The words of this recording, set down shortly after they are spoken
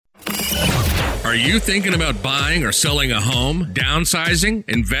Are you thinking about buying or selling a home, downsizing,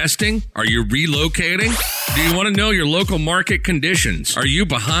 investing? Are you relocating? Do you want to know your local market conditions? Are you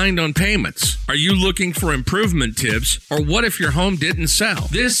behind on payments? Are you looking for improvement tips? Or what if your home didn't sell?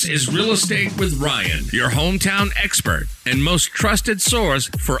 This is Real Estate with Ryan, your hometown expert and most trusted source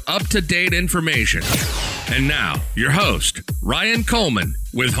for up-to-date information. And now, your host, Ryan Coleman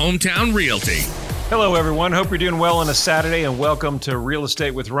with Hometown Realty. Hello, everyone. Hope you're doing well on a Saturday, and welcome to Real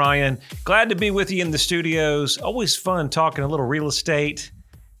Estate with Ryan. Glad to be with you in the studios. Always fun talking a little real estate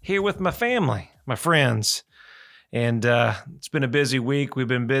here with my family, my friends. And it's been a busy week. We've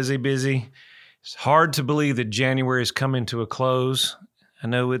been busy. It's hard to believe that January is coming to a close. I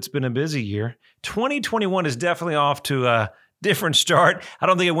know it's been a busy year. 2021 is definitely off to a different start. I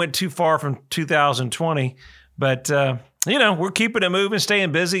don't think it went too far from 2020, but we're keeping it moving,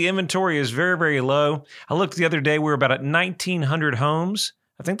 staying busy. Inventory is very, very low. I looked the other day, we were about at 1,900 homes.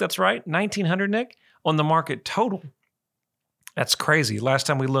 I think that's right, 1,900, Nick, on the market total. That's crazy. Last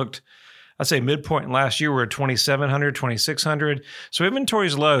time we looked, I'd say midpoint last year, we were at 2,700, 2,600. So inventory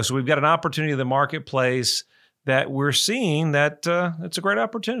is low. So we've got an opportunity in the marketplace that we're seeing that it's a great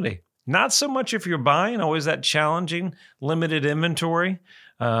opportunity. Not so much if you're buying, always that challenging, limited inventory,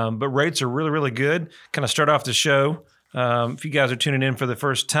 but rates are really, really good. Kind of start off the show. If you guys are tuning in for the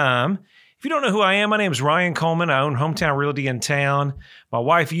first time, if you don't know who I am, my name is Ryan Coleman. I own Hometown Realty in town. My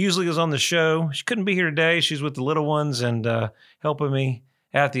wife usually is on the show. She couldn't be here today. She's with the little ones and helping me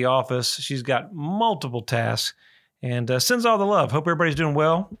at the office. She's got multiple tasks and sends all the love. Hope everybody's doing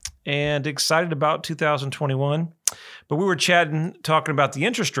well and excited about 2021. But we were talking about the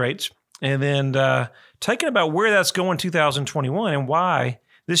interest rates and then talking about where that's going 2021 and why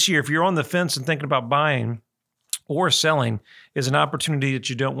this year, if you're on the fence and thinking about buying or selling, is an opportunity that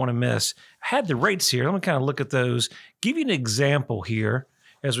you don't want to miss. I had the rates here. Let me kind of look at those. Give you an example here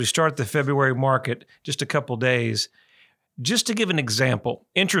as we start the February market, just a couple days. Just to give an example,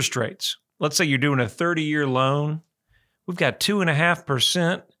 interest rates. Let's say you're doing a 30-year loan. We've got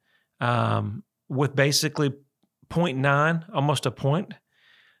 2.5% with basically 0.9, almost a point.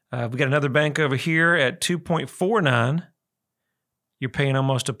 We've got another bank over here at 2.49. You're paying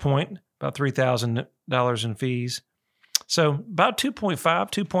almost a point, about $3,000 in fees. So about 2.5,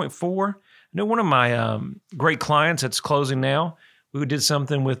 2.4. I know one of my great clients that's closing now, we did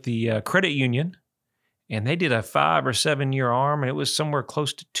something with the credit union, and they did a 5 or 7 year ARM, and it was somewhere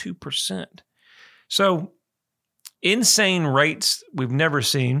close to 2%. So insane rates we've never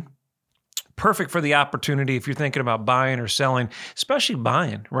seen. Perfect for the opportunity if you're thinking about buying or selling, especially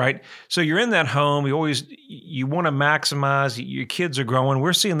buying, right? So you're in that home. You want to maximize. Your kids are growing.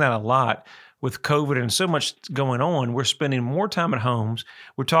 We're seeing that a lot with COVID and so much going on. We're spending more time at homes.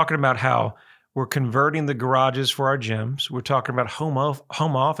 We're talking about how we're converting the garages for our gyms. We're talking about home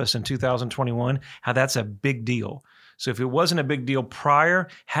office in 2021, how that's a big deal. So if it wasn't a big deal prior,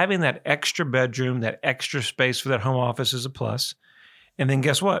 having that extra bedroom, that extra space for that home office is a plus. And then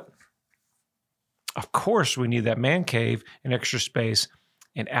guess what? Of course, we need that man cave and extra space,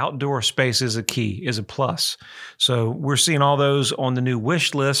 and outdoor space is a key, is a plus. So we're seeing all those on the new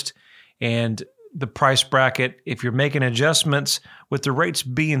wish list and the price bracket. If you're making adjustments with the rates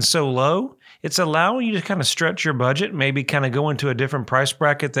being so low, it's allowing you to kind of stretch your budget, maybe kind of go into a different price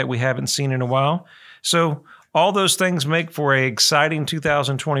bracket that we haven't seen in a while. So all those things make for an exciting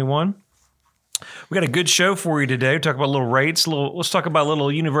 2021. We got a good show for you today. We talk about little rates. Let's talk about a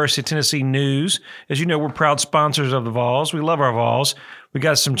little University of Tennessee news. As you know, we're proud sponsors of the Vols. We love our Vols. We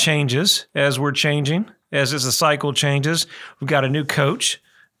got some changes as we're changing, as the cycle changes. We've got a new coach.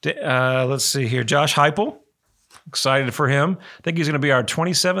 Let's see here. Josh Heupel. Excited for him. I think he's going to be our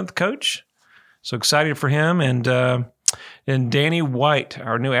 27th coach. So excited for him. And Danny White,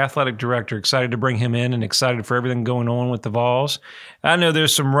 our new athletic director, excited to bring him in and excited for everything going on with the Vols. I know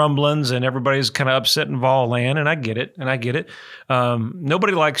there's some rumblings and everybody's kind of upset in Vol land, and I get it.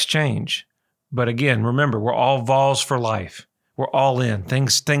 Nobody likes change. But again, remember, we're all Vols for life. We're all in.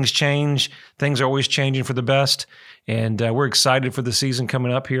 Things change. Things are always changing for the best. And we're excited for the season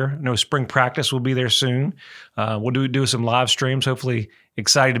coming up here. I know spring practice will be there soon. We'll do some live streams, hopefully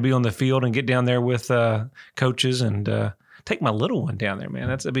excited to be on the field and get down there with coaches and take my little one down there, man.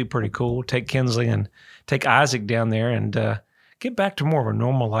 That'd be pretty cool. Take Kinsley and take Isaac down there and get back to more of a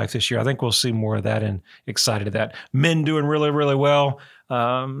normal life this year. I think we'll see more of that and excited of that. Men doing really, really well.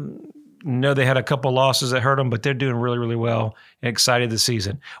 Know they had a couple losses that hurt them, but they're doing really, really well and excited this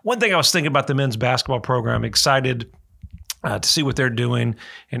season. One thing I was thinking about the men's basketball program, excited to see what they're doing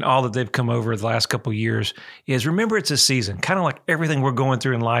and all that they've come over the last couple of years is remember it's a season, kind of like everything we're going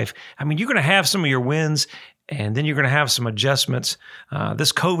through in life. I mean, you're going to have some of your wins And then you're going to have some adjustments.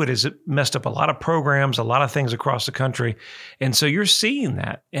 This COVID has messed up a lot of programs, a lot of things across the country. And so you're seeing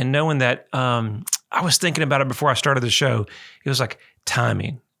that and knowing that I was thinking about it before I started the show. It was like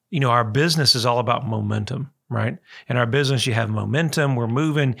timing. Our business is all about momentum, right? In our business, you have momentum. We're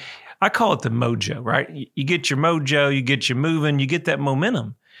moving. I call it the mojo, right? You get your mojo, you get you moving, you get that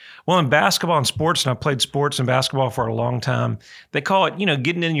momentum. Well, in basketball and sports, and I played sports and basketball for a long time, they call it,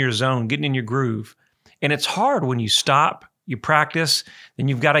 getting in your zone, getting in your groove. And it's hard when you stop, you practice, then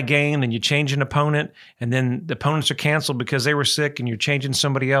you've got a game, then you change an opponent, and then the opponents are canceled because they were sick and you're changing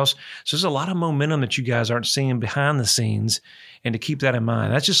somebody else. So there's a lot of momentum that you guys aren't seeing behind the scenes, and to keep that in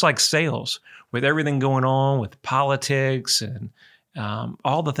mind. That's just like sales, with everything going on with politics and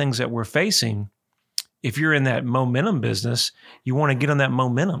all the things that we're facing. If you're in that momentum business, you want to get on that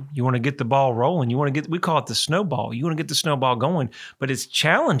momentum. You want to get the ball rolling. We call it the snowball. You want to get the snowball going, but it's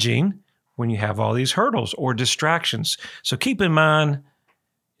challenging when you have all these hurdles or distractions. So keep in mind,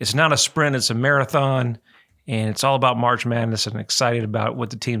 it's not a sprint, it's a marathon, and it's all about March Madness, and excited about what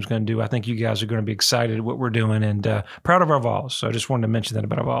the team's going to do. I think you guys are going to be excited what we're doing, and proud of our Vols. So I just wanted to mention that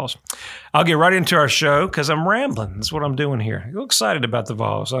about our Vols. I'll get right into our show because I'm rambling. That's what I'm doing here. I'm excited about the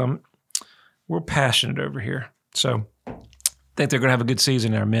Vols. We're passionate over here. So I think they're going to have a good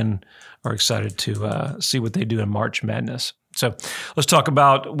season. Our men are excited to see what they do in March Madness. So let's talk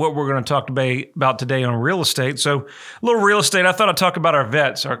about what we're going to talk about today on real estate. So a little real estate. I thought I'd talk about our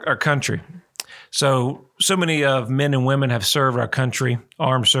vets, our country. So many of men and women have served our country,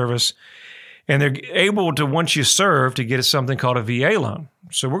 armed service, and they're able to, once you serve, to get something called a VA loan.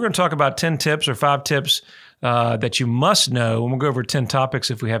 So we're going to talk about 10 tips or 5 tips that you must know, and we'll go over 10 topics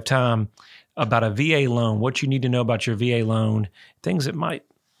if we have time about a VA loan, what you need to know about your VA loan, things that might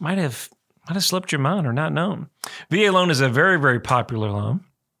have slipped your mind or not known. VA loan is a very, very popular loan.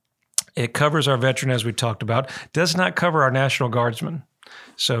 It covers our veteran, as we talked about, does not cover our National Guardsmen.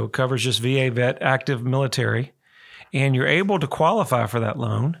 So it covers just VA vet, active military, and you're able to qualify for that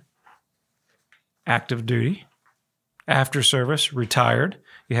loan. Active duty, after service, retired,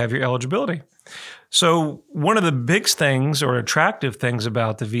 you have your eligibility. So one of the big things or attractive things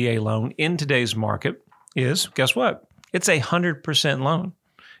about the VA loan in today's market is, guess what? It's 100% loan.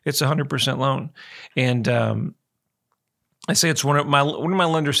 It's 100% loan. And I say it's one of my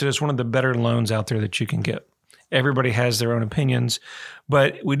lenders said it's one of the better loans out there that you can get. Everybody has their own opinions,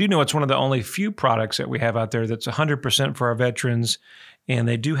 but we do know it's one of the only few products that we have out there that's 100% for our veterans, and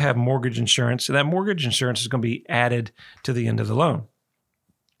they do have mortgage insurance. So that mortgage insurance is going to be added to the end of the loan.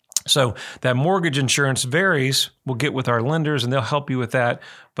 So that mortgage insurance varies. We'll get with our lenders, and they'll help you with that,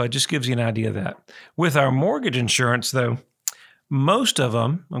 but it just gives you an idea of that. With our mortgage insurance, though, most of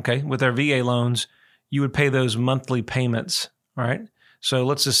them, with our VA loans, you would pay those monthly payments, right? So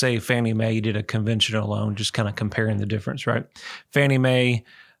let's just say Fannie Mae, you did a conventional loan, just kind of comparing the difference, right? Fannie Mae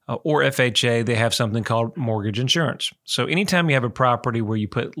or FHA, they have something called mortgage insurance. So anytime you have a property where you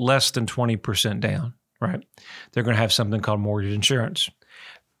put less than 20% down, right, they're going to have something called mortgage insurance.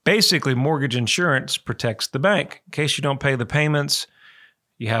 Basically, mortgage insurance protects the bank. In case you don't pay the payments,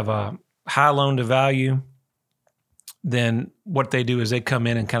 you have a high loan to value, then what they do is they come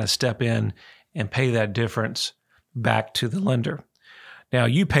in and kind of step in and pay that difference back to the lender. Now,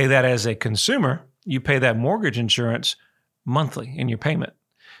 you pay that as a consumer, you pay that mortgage insurance monthly in your payment.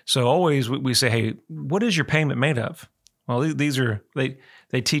 So always we say, hey, what is your payment made of? Well, these are,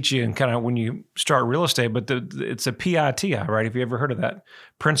 they teach you in kind of when you start real estate, but it's a PITI, right? Have you ever heard of that?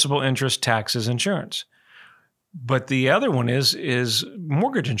 Principal, interest, taxes, insurance. But the other one is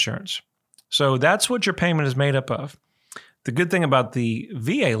mortgage insurance. So that's what your payment is made up of. The good thing about the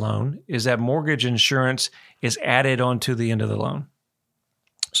VA loan is that mortgage insurance is added onto the end of the loan.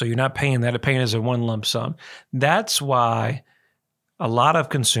 So you're not paying that, you're paying as a one lump sum. That's why a lot of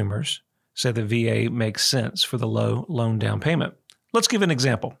consumers say the VA makes sense for the low loan down payment. Let's give an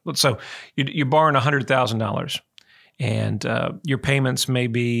example. So you're borrowing $100,000 and your payments may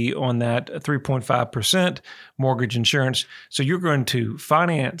be on that 3.5% mortgage insurance. So you're going to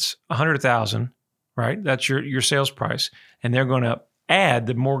finance $100,000, right? That's your sales price. And they're going to add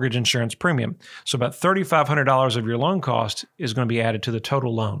the mortgage insurance premium. So about $3,500 of your loan cost is going to be added to the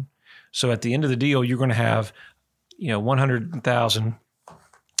total loan. So at the end of the deal, you're going to have, $100,000, and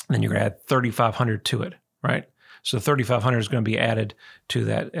then you're going to add $3,500 to it, right? So $3,500 is going to be added to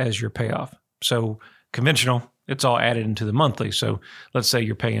that as your payoff. So conventional, it's all added into the monthly. So let's say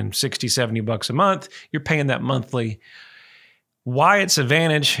you're paying $60, $70 a month. You're paying that monthly. Why it's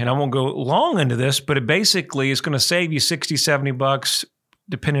advantage, and I won't go long into this, but it basically is going to save you $60, $70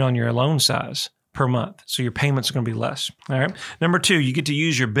 depending on your loan size per month. So your payments are going to be less. All right. Number 2, you get to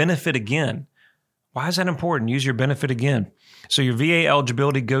use your benefit again. Why is that important? Use your benefit again. So your VA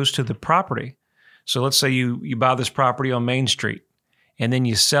eligibility goes to the property. So let's say you buy this property on Main Street and then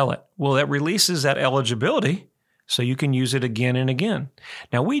you sell it. Well, that releases that eligibility so you can use it again and again.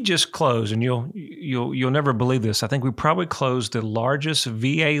 Now we just closed, and you'll never believe this. I think we probably closed the largest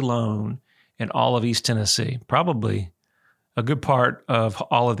VA loan in all of East Tennessee, probably a good part of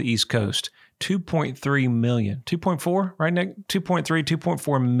all of the East Coast. 2.3 million, 2.4, right, Nick?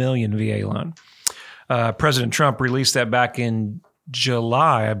 2.4 million VA loan. President Trump released that back in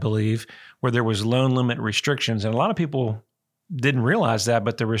July, I believe, where there was loan limit restrictions. And a lot of people didn't realize that,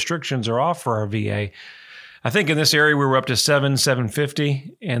 but the restrictions are off for our VA. I think in this area we were up to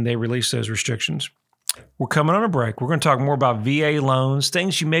 750, and they released those restrictions. We're coming on a break. We're going to talk more about VA loans,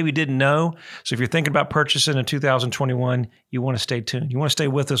 things you maybe didn't know. So if you're thinking about purchasing in 2021, you want to stay tuned. You want to stay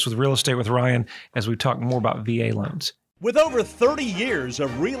with us with Real Estate with Ryan as we talk more about VA loans. With over 30 years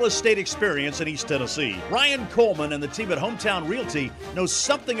of real estate experience in East Tennessee, Ryan Coleman and the team at Hometown Realty know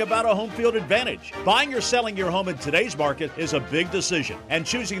something about a home field advantage. Buying or selling your home in today's market is a big decision, and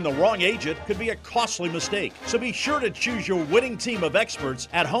choosing the wrong agent could be a costly mistake. So be sure to choose your winning team of experts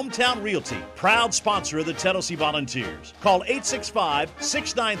at Hometown Realty, proud sponsor of the Tennessee Volunteers. Call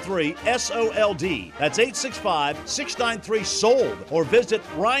 865-693-SOLD. That's 865-693-SOLD, or visit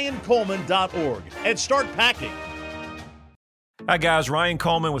ryancoleman.org and start packing. Hi guys, Ryan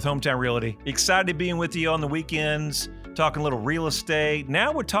Coleman with Hometown Realty. Excited being with you on the weekends, talking a little real estate.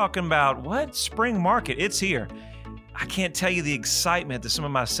 Now we're talking about what? Spring market. It's here. I can't tell you the excitement that some of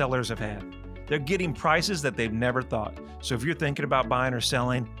my sellers have had. They're getting prices that they've never thought. So if you're thinking about buying or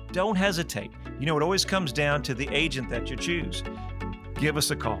selling, don't hesitate. You know, it always comes down to the agent that you choose. Give us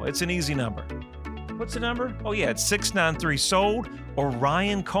a call. It's an easy number. What's the number? Oh yeah, it's 693-SOLD or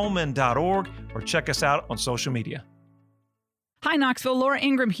ryancoleman.org, or check us out on social media. Hi, Knoxville. Laura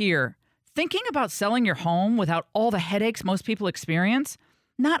Ingram here. Thinking about selling your home without all the headaches most people experience?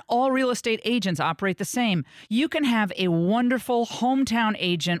 Not all real estate agents operate the same. You can have a wonderful hometown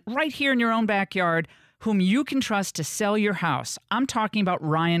agent right here in your own backyard whom you can trust to sell your house. I'm talking about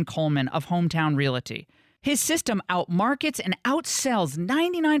Ryan Coleman of Hometown Realty. His system outmarkets and outsells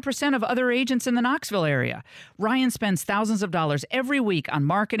 99% of other agents in the Knoxville area. Ryan spends thousands of dollars every week on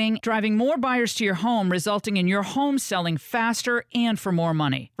marketing, driving more buyers to your home, resulting in your home selling faster and for more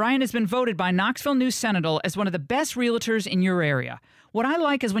money. Ryan has been voted by Knoxville News Sentinel as one of the best realtors in your area. What I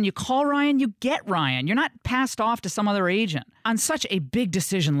like is when you call Ryan, you get Ryan. You're not passed off to some other agent. On such a big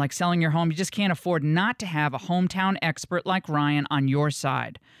decision like selling your home, you just can't afford not to have a hometown expert like Ryan on your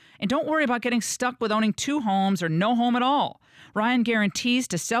side. And don't worry about getting stuck with owning two homes or no home at all. Ryan guarantees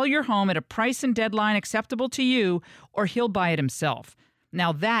to sell your home at a price and deadline acceptable to you, or he'll buy it himself.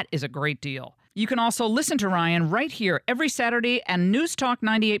 Now that is a great deal. You can also listen to Ryan right here every Saturday at News Talk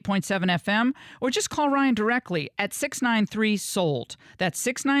 98.7 FM, or just call Ryan directly at 693-SOLD. That's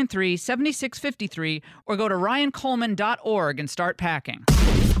 693-7653, or go to ryancoleman.org and start packing.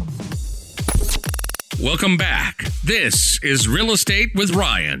 Welcome back. This is Real Estate with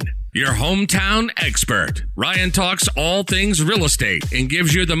Ryan, your hometown expert. Ryan talks all things real estate and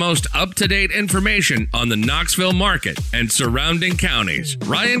gives you the most up-to-date information on the Knoxville market and surrounding counties.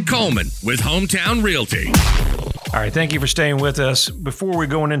 Ryan Coleman with Hometown Realty. All right, thank you for staying with us. Before we're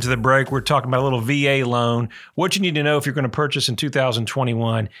going into the break, we're talking about a little VA loan, what you need to know if you're going to purchase in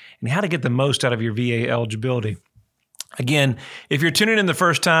 2021, and how to get the most out of your VA eligibility. Again, if you're tuning in the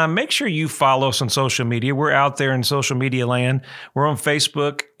first time, make sure you follow us on social media. We're out there in social media land. We're on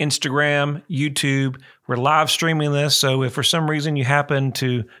Facebook, Instagram, YouTube. We're live streaming this. So if for some reason you happen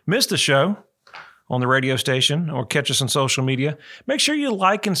to miss the show on the radio station or catch us on social media, make sure you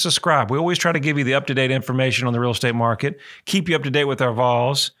like and subscribe. We always try to give you the up-to-date information on the real estate market, keep you up to date with our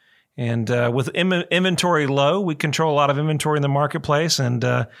vols. And with inventory low, we control a lot of inventory in the marketplace, and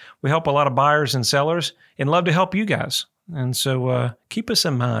we help a lot of buyers and sellers, and love to help you guys. And so keep us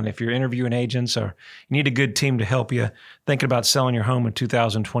in mind if you're interviewing agents or you need a good team to help you thinking about selling your home in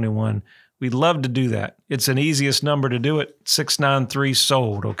 2021. We'd love to do that. It's an easiest number to do it,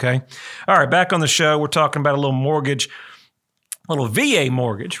 693-SOLD, okay? All right, back on the show, we're talking about a little mortgage, a little VA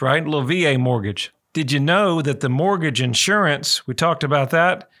mortgage, right? A little VA mortgage. Did you know that the mortgage insurance, we talked about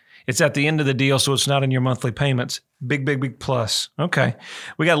that, it's at the end of the deal, so it's not in your monthly payments. Big, big, big plus. Okay.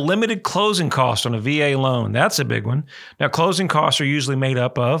 We got limited closing costs on a VA loan. That's a big one. Now, closing costs are usually made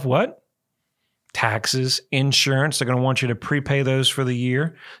up of what? Taxes, insurance. They're going to want you to prepay those for the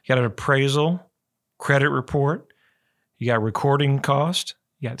year. You got an appraisal, credit report. You got recording cost.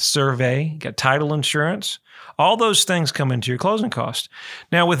 You got survey. You got title insurance. All those things come into your closing cost.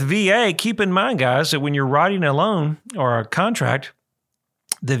 Now, with VA, keep in mind, guys, that when you're writing a loan or a contract,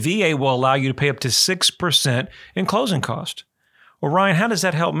 the VA will allow you to pay up to 6% in closing cost. Well, Ryan, how does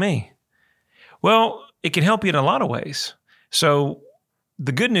that help me? Well, it can help you in a lot of ways. So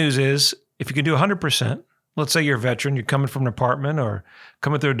the good news is if you can do 100%, let's say you're a veteran, you're coming from an apartment or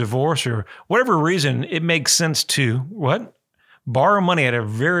coming through a divorce or whatever reason, it makes sense to what? Borrow money at a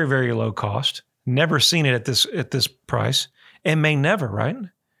very, very low cost. Never seen it at this price and may never, right?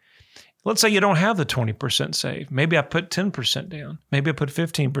 Let's say you don't have the 20% saved. Maybe I put 10% down. Maybe I put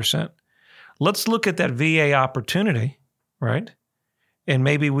 15%. Let's look at that VA opportunity, right? And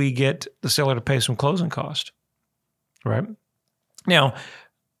maybe we get the seller to pay some closing cost, right? Now,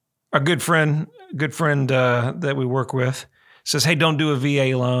 our good friend that we work with says, hey, don't do a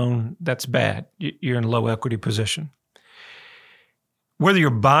VA loan. That's bad. You're in a low equity position. Whether you're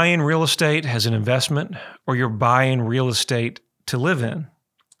buying real estate as an investment or you're buying real estate to live in,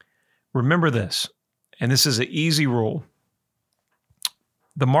 remember this, and this is an easy rule.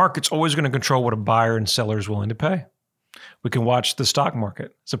 The market's always going to control what a buyer and seller is willing to pay. We can watch the stock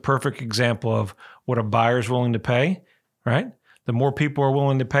market. It's a perfect example of what a buyer is willing to pay, right? The more people are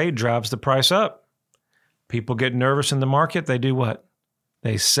willing to pay drives the price up. People get nervous in the market. They do what?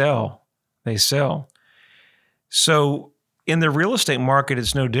 They sell. So in the real estate market,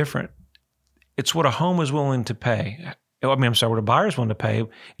 it's no different. It's what a home is willing to pay. What a buyer is willing to pay, and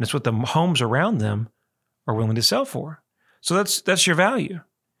it's what the homes around them are willing to sell for. So that's your value.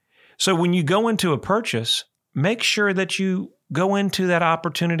 So when you go into a purchase, make sure that you go into that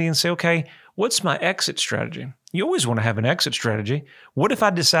opportunity and say, okay, what's my exit strategy? You always want to have an exit strategy. What if I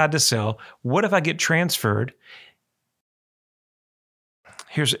decide to sell? What if I get transferred?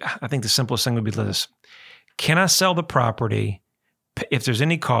 I think the simplest thing would be this. Can I sell the property if there's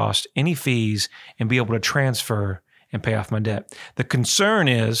any cost, any fees, and be able to transfer and pay off my debt? The concern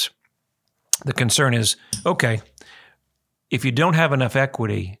is, okay, if you don't have enough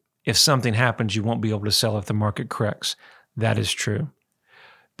equity, if something happens, you won't be able to sell if the market corrects. That is true.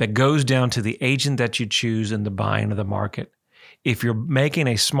 That goes down to the agent that you choose in the buying of the market. If you're making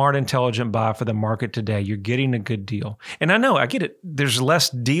a smart, intelligent buy for the market today, you're getting a good deal. And I get it. There's less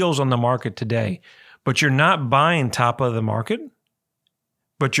deals on the market today, but you're not buying top of the market,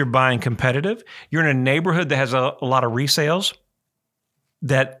 but you're buying competitive. You're in a neighborhood that has a lot of resales,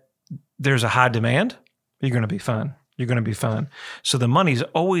 that there's a high demand. You're going to be fine. So the money's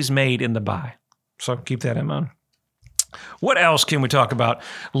always made in the buy. So keep that in mind. What else can we talk about?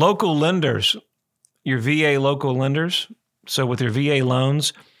 Local lenders, your VA local lenders. So with your VA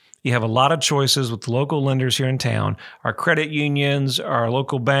loans, you have a lot of choices with local lenders here in town. Our credit unions, our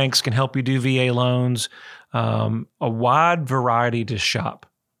local banks can help you do VA loans. A wide variety to shop.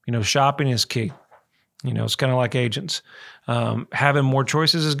 Shopping is key. It's kind of like agents. Having more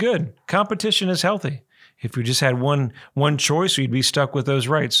choices is good. Competition is healthy. If you just had one choice, you'd be stuck with those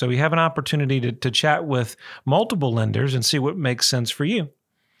rates. So you have an opportunity to chat with multiple lenders and see what makes sense for you.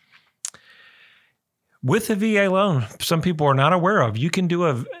 With a VA loan, some people are not aware of, you can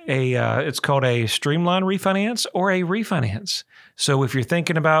do it's called a streamlined refinance or a refinance. So if you're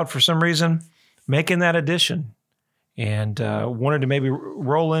thinking about, for some reason, making that addition and wanted to maybe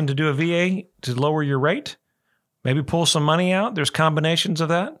roll in to do a VA to lower your rate, maybe pull some money out, there's combinations of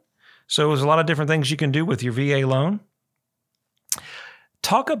that. So there's a lot of different things you can do with your VA loan.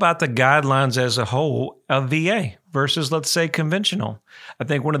 Talk about the guidelines as a whole of VA versus, let's say, conventional. I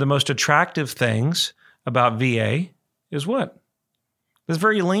think one of the most attractive things about VA is what? It's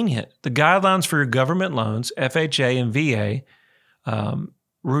very lenient. The guidelines for your government loans, FHA and VA,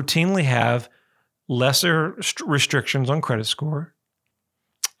 routinely have lesser restrictions on credit score.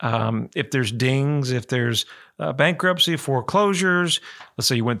 If there's dings, if there's bankruptcy, foreclosures, let's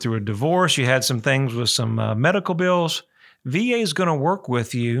say you went through a divorce, you had some things with some medical bills, VA is going to work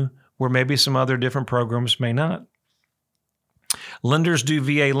with you where maybe some other different programs may not. Lenders do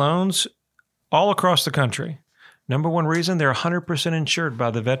VA loans all across the country. Number one reason, they're 100% insured by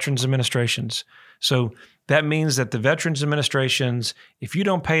the Veterans Administrations. So that means that the Veterans Administrations, if you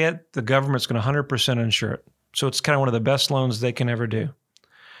don't pay it, the government's going to 100% insure it. So it's kind of one of the best loans they can ever do.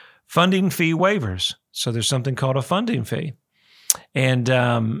 Funding fee waivers. So there's something called a funding fee. And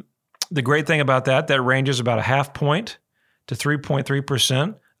the great thing about that ranges about 0.5 point to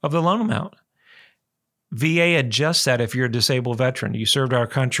 3.3% of the loan amount. VA adjusts that if you're a disabled veteran. You served our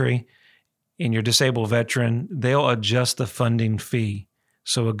country and you're a disabled veteran, they'll adjust the funding fee.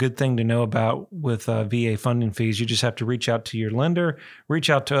 So a good thing to know about with VA funding fees, you just have to reach out to your lender,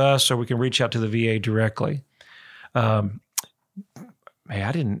 reach out to us, or we can reach out to the VA directly. We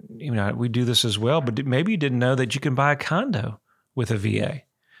do this as well, but maybe you didn't know that you can buy a condo with a VA.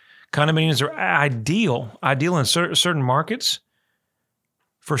 Condominiums are ideal in certain markets.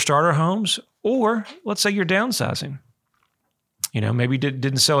 for starter homes, or let's say you're downsizing. Maybe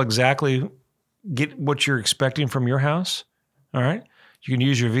didn't sell exactly, get what you're expecting from your house. All right. You can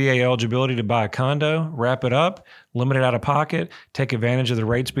use your VA eligibility to buy a condo, wrap it up, limit it out of pocket, take advantage of the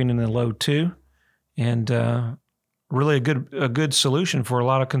rates being in the low 2, and really a good solution for a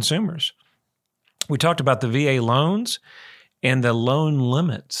lot of consumers. We talked about the VA loans and the loan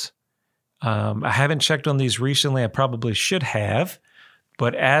limits. I haven't checked on these recently. I probably should have,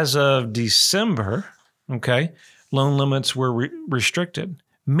 but as of December, loan limits were restricted,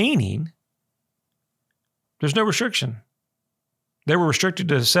 meaning there's no restriction. They were restricted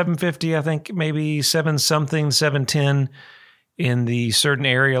to 750, I think maybe 710 in the certain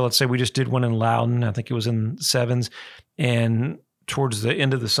area. Let's say we just did one in Loudon. I think it was in 7s, and towards the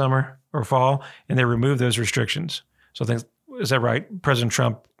end of the summer or fall, and they removed those restrictions. So I think, is that right?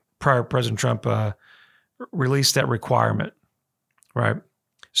 Prior President Trump released that requirement, right?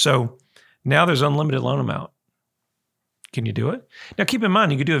 So now there's unlimited loan amount. Can you do it? Now, keep in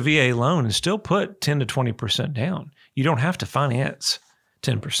mind, you could do a VA loan and still put 10 to 20% down. You don't have to finance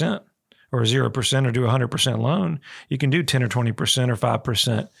 10% or 0% or do a 100% loan. You can do 10 or 20% or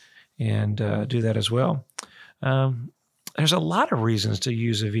 5% and do that as well. There's a lot of reasons to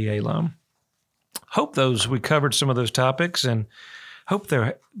use a VA loan. Hope we covered some of those topics, and hope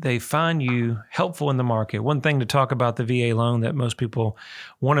they find you helpful in the market. One thing to talk about the VA loan that most people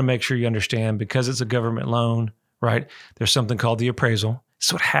want to make sure you understand, because it's a government loan, right? There's something called the appraisal.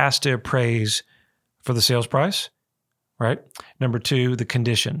 So it has to appraise for the sales price, right? Number 2, the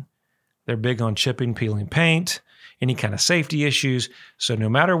condition. They're big on chipping, peeling paint, any kind of safety issues. So no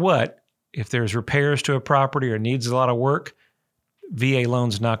matter what, if there's repairs to a property or needs a lot of work, VA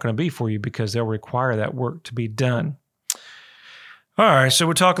loan's not going to be for you because they'll require that work to be done. All right, so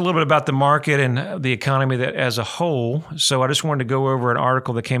we'll talk a little bit about the market and the economy as a whole. So I just wanted to go over an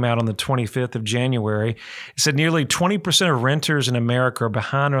article that came out on the 25th of January. It said nearly 20% of renters in America are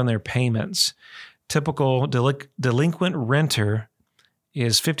behind on their payments. Typical delinquent renter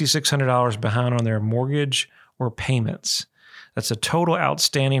is $5,600 behind on their mortgage or payments. That's a total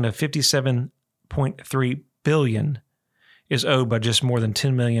outstanding of $57.3 billion is owed by just more than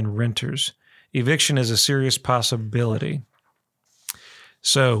 10 million renters. Eviction is a serious possibility.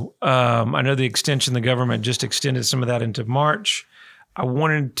 So I know the government just extended some of that into March. I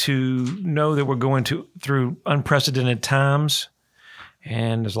wanted to know that we're going through unprecedented times,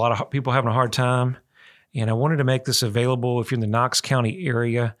 and there's a lot of people having a hard time. And I wanted to make this available if you're in the Knox County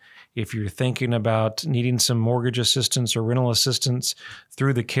area, if you're thinking about needing some mortgage assistance or rental assistance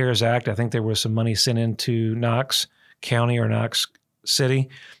through the CARES Act. I think there was some money sent into Knox County or Knox City.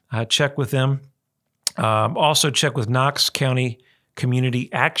 Check with them. Also check with Knox County Community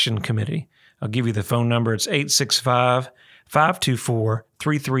Action Committee. I'll give you the phone number. It's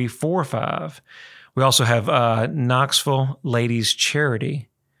 865-524-3345. We also have Knoxville Ladies Charity.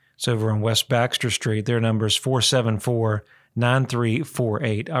 It's over on West Baxter Street. Their number is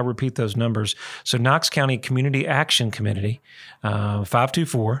 474-9348. I'll repeat those numbers. So Knox County Community Action Committee,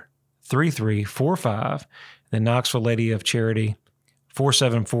 524-3345. The Knoxville Lady of Charity,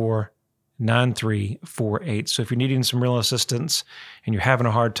 474-9348. So if you're needing some real assistance and you're having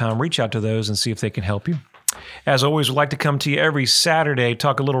a hard time, reach out to those and see if they can help you. As always, we'd like to come to you every Saturday,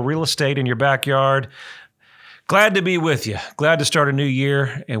 talk a little real estate in your backyard. Glad to be with you. Glad to start a new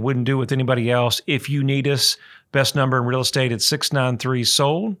year, and wouldn't do it with anybody else. If you need us, best number in real estate, it's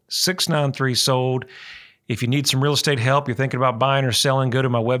 693-SOLD, 693-SOLD. If you need some real estate help, you're thinking about buying or selling, go to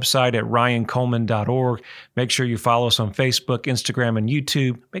my website at ryancoleman.org. Make sure you follow us on Facebook, Instagram, and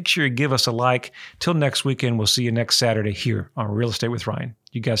YouTube. Make sure you give us a like. Till next weekend, we'll see you next Saturday here on Real Estate with Ryan.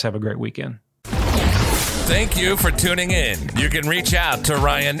 You guys have a great weekend. Thank you for tuning in. You can reach out to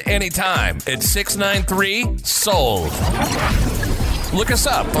Ryan anytime at 693-SOLD. Look us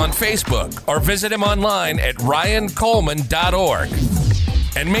up on Facebook or visit him online at ryancoleman.org.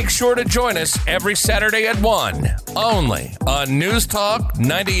 And make sure to join us every Saturday at 1, only on News Talk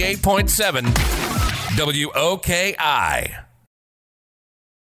 98.7 WOKI.